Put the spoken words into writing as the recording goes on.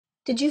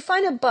Did you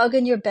find a bug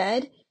in your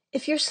bed?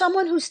 If you're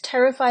someone who's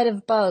terrified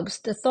of bugs,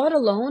 the thought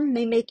alone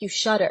may make you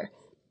shudder.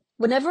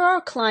 Whenever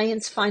our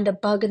clients find a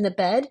bug in the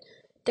bed,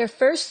 their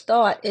first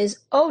thought is,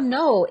 oh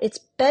no, it's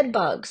bed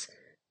bugs.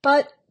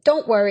 But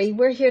don't worry,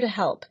 we're here to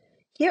help.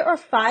 Here are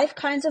 5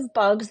 kinds of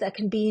bugs that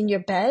can be in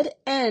your bed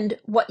and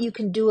what you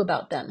can do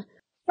about them.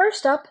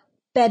 First up,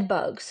 bed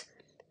bugs.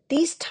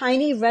 These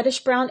tiny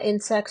reddish-brown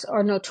insects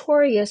are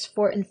notorious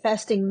for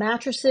infesting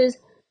mattresses,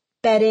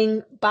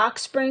 bedding,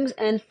 box springs,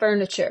 and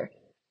furniture.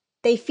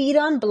 They feed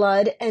on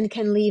blood and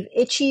can leave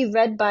itchy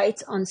red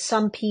bites on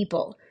some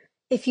people.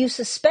 If you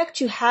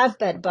suspect you have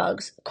bed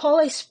bugs, call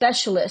a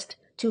specialist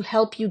to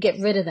help you get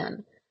rid of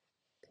them.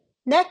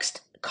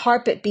 Next,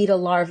 carpet beetle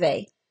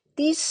larvae.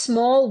 These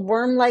small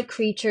worm-like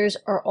creatures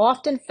are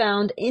often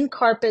found in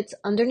carpets,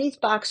 underneath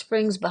box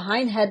springs,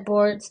 behind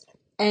headboards,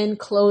 and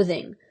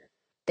clothing.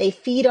 They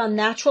feed on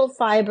natural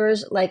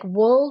fibers like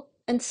wool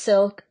and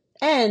silk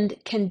and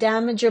can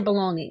damage your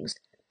belongings.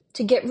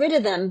 To get rid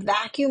of them,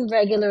 vacuum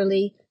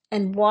regularly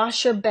and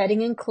wash your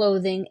bedding and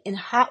clothing in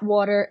hot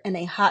water and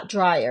a hot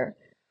dryer.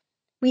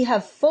 We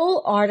have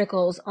full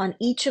articles on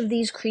each of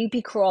these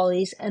creepy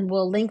crawlies and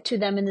we'll link to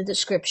them in the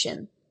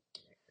description.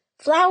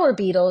 Flower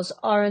beetles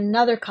are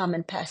another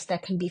common pest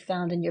that can be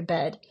found in your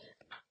bed.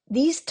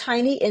 These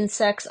tiny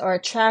insects are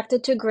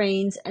attracted to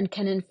grains and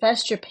can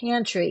infest your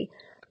pantry,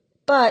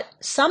 but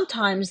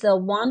sometimes they'll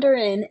wander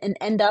in and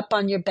end up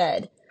on your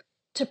bed.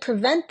 To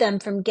prevent them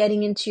from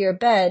getting into your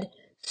bed,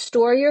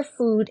 store your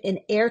food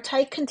in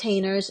airtight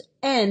containers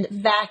and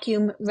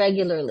vacuum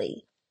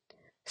regularly.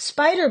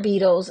 Spider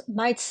beetles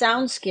might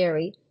sound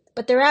scary,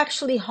 but they're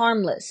actually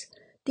harmless.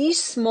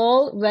 These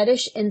small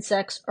reddish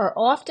insects are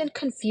often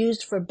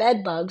confused for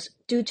bed bugs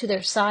due to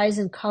their size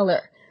and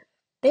color.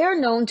 They are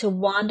known to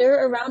wander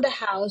around a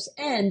house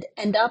and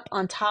end up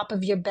on top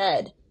of your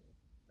bed.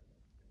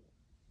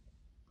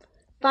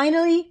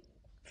 Finally,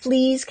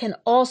 fleas can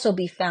also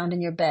be found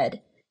in your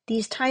bed.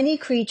 These tiny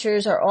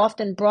creatures are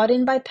often brought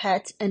in by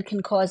pets and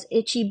can cause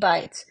itchy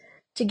bites.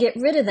 To get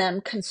rid of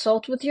them,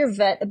 consult with your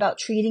vet about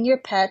treating your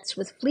pets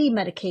with flea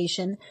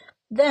medication,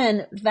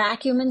 then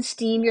vacuum and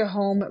steam your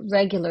home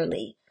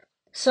regularly.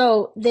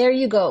 So there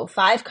you go,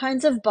 5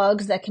 kinds of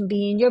bugs that can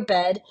be in your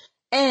bed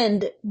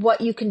and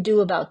what you can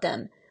do about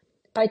them.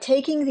 By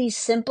taking these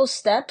simple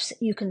steps,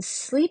 you can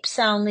sleep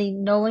soundly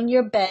knowing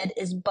your bed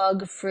is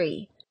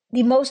bug-free.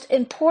 The most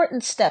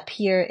important step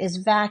here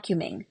is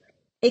vacuuming.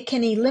 It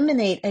can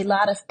eliminate a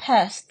lot of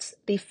pests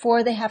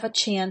before they have a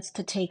chance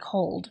to take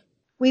hold.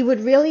 We would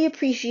really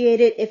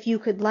appreciate it if you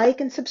could like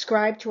and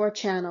subscribe to our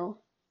channel.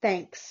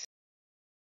 Thanks.